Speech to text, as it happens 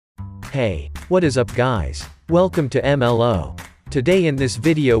Hey, what is up guys? Welcome to MLO. Today in this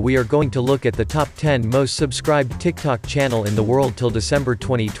video we are going to look at the top 10 most subscribed TikTok channel in the world till December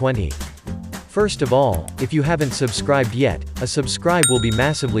 2020. First of all, if you haven't subscribed yet, a subscribe will be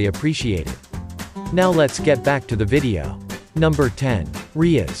massively appreciated. Now let's get back to the video. Number 10.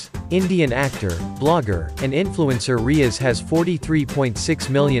 Riaz. Indian actor, blogger, and influencer Riaz has 43.6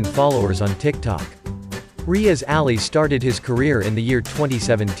 million followers on TikTok. Riaz Ali started his career in the year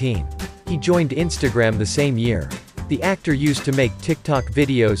 2017. He joined Instagram the same year. The actor used to make TikTok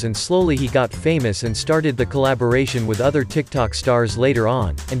videos and slowly he got famous and started the collaboration with other TikTok stars later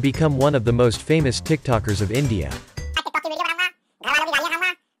on, and become one of the most famous TikTokers of India.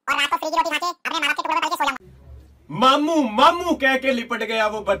 मामू मामू कह के लिपट गया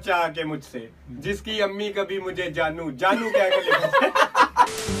वो बच्चा आके मुझसे जिसकी अम्मी कभी मुझे जानू जानू कह के लिपट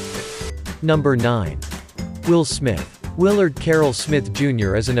Number 9. Will Smith. Willard Carroll Smith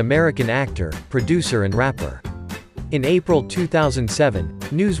Jr. is an American actor, producer and rapper. In April 2007,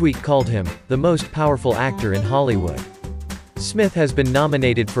 Newsweek called him the most powerful actor in Hollywood. Smith has been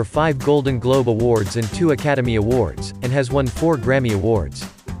nominated for 5 Golden Globe Awards and 2 Academy Awards, and has won 4 Grammy Awards.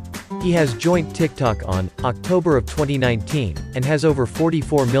 He has joined TikTok on October of 2019, and has over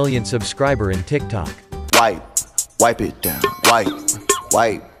 44 million subscribers in TikTok. Wipe it down, wipe it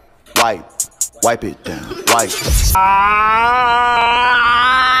down, wipe.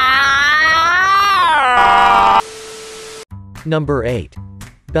 Number 8.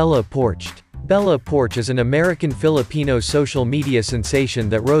 Bella Poarch. Bella Poarch is an American Filipino social media sensation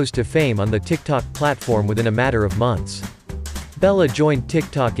that rose to fame on the TikTok platform within a matter of months. Bella joined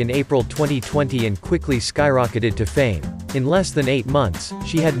TikTok in April 2020 and quickly skyrocketed to fame. In less than 8 months,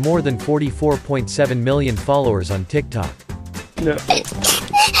 she had more than 44.7 million followers on TikTok. No.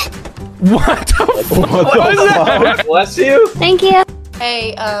 What the fuck? Bless you. Thank you.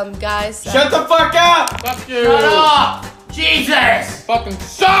 Hey, guys. Shut the fuck up! Fuck you. Shut up! Jesus! Fucking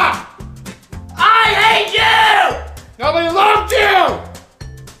suck! I hate you! Nobody loved you!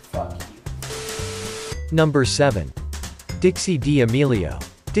 Fuck you. Number 7. Dixie D'Amelio.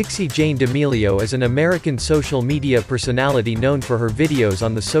 Dixie Jane D'Amelio is an American social media personality known for her videos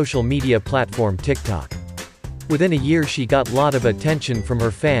on the social media platform TikTok. Within a year she got a lot of attention from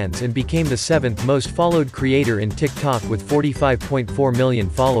her fans and became the 7th most followed creator in TikTok with 45.4 million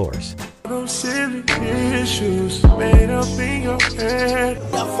followers. Issues made up in your head.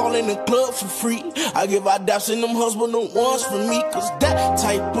 I fall in the club for free. I give out daps in them husband no ones for me. Cause that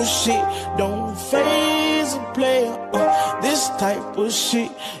type of shit don't faze a player. This type of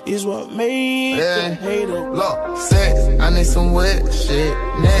shit is what made the hater. Look, sex, I need some wet shit.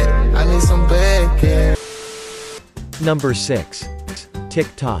 Neck, I need some bacon. Number 6.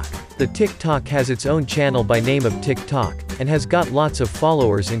 TikTok. The TikTok has its own channel by name of TikTok, and has got lots of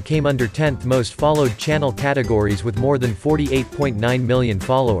followers and came under 10th most followed channel categories with more than 48.9 million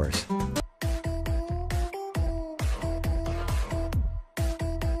followers.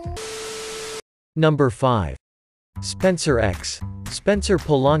 Number 5. Spencer X. Spencer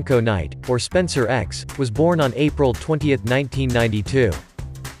Polanco Knight, or Spencer X, was born on April 20, 1992.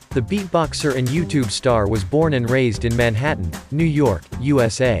 The beatboxer and YouTube star was born and raised in Manhattan, New York,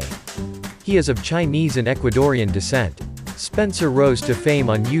 USA. He is of Chinese and Ecuadorian descent. Spencer rose to fame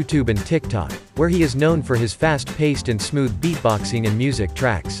on YouTube and TikTok, where he is known for his fast-paced and smooth beatboxing and music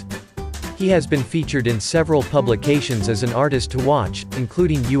tracks. He has been featured in several publications as an artist to watch,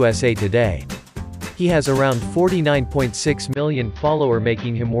 including USA Today. He has around 49.6 million followers,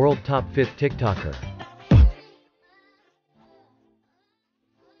 making him world top 5th TikToker.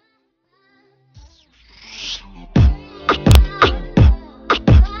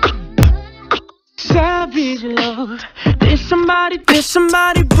 Savage love. Did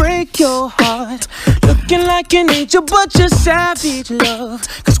somebody break your heart? Looking like an angel, but you're savage love.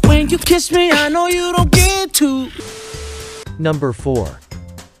 Cause when you kiss me, I know you don't get to. Number 4.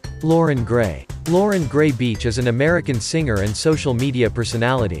 Lauren Gray. Lauren Gray Beach is an American singer and social media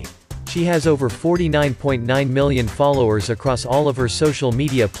personality. She has over 49.9 million followers across all of her social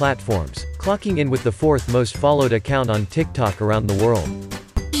media platforms, clocking in with the 4th most followed account on TikTok around the world.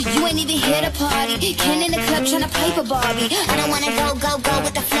 You ain't even here to party. Ken in the club tryna pipe a Barbie. I don't wanna go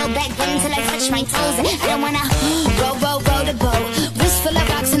with the flow back then until I touch my toes. I don't wanna row the boat. Wrist full of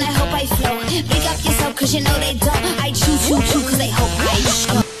rocks and I hope I float. Big up yourself cause you know they don't. I choo cause they hope I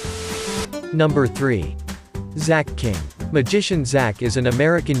show. Number 3. Zach King. Magician Zach is an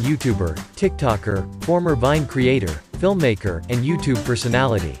American YouTuber, TikToker, former Vine creator, filmmaker, and YouTube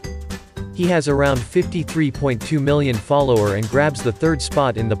personality. He has around 53.2 million followers and grabs the 3rd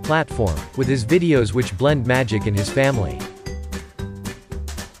spot in the platform, with his videos which blend magic in his family.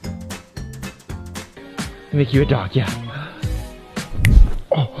 Make you a dog, yeah.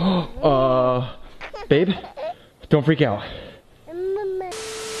 Babe, don't freak out.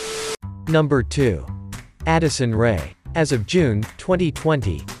 Number 2. Addison Rae. As of June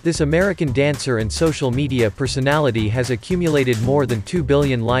 2020, this American dancer and social media personality has accumulated more than 2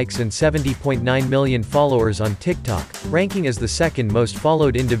 billion likes and 70.9 million followers on TikTok, ranking as the second most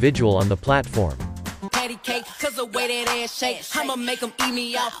followed individual on the platform. Patty cake, cause the way that ass shake, I'ma make them eat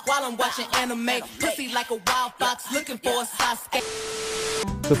me out while I'm watching anime. Pussy like a wild fox looking for a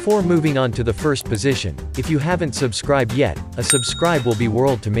Sasuke. Before moving on to the first position, if you haven't subscribed yet, a subscribe will be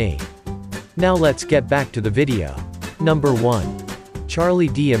world to me. Now let's get back to the video. Number 1. Charli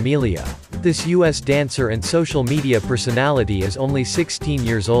D'Amelio. This US dancer and social media personality is only 16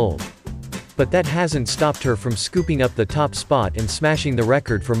 years old. But that hasn't stopped her from scooping up the top spot and smashing the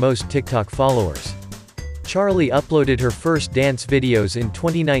record for most TikTok followers. Charli uploaded her first dance videos in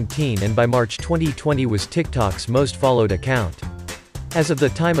 2019 and by March 2020 was TikTok's most followed account. As of the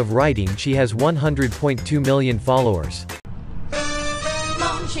time of writing, she has 100.2 million followers.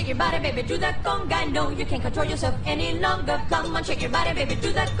 Shake your body, baby, do that conga. No, you can't control yourself any longer. Come on, shake your body, baby,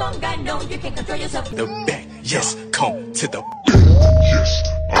 do that conga. No, you can't control yourself. The back, yes, come to the back. Yes,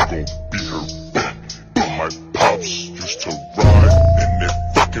 I'm gonna be her back. My pops used to ride in that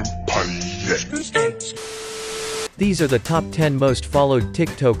fucking Pontiac. These are the top 10 most followed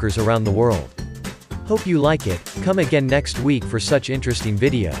TikTokers around the world. Hope you like it. Come again next week for such interesting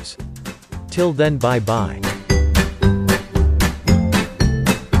videos. Till then, bye bye.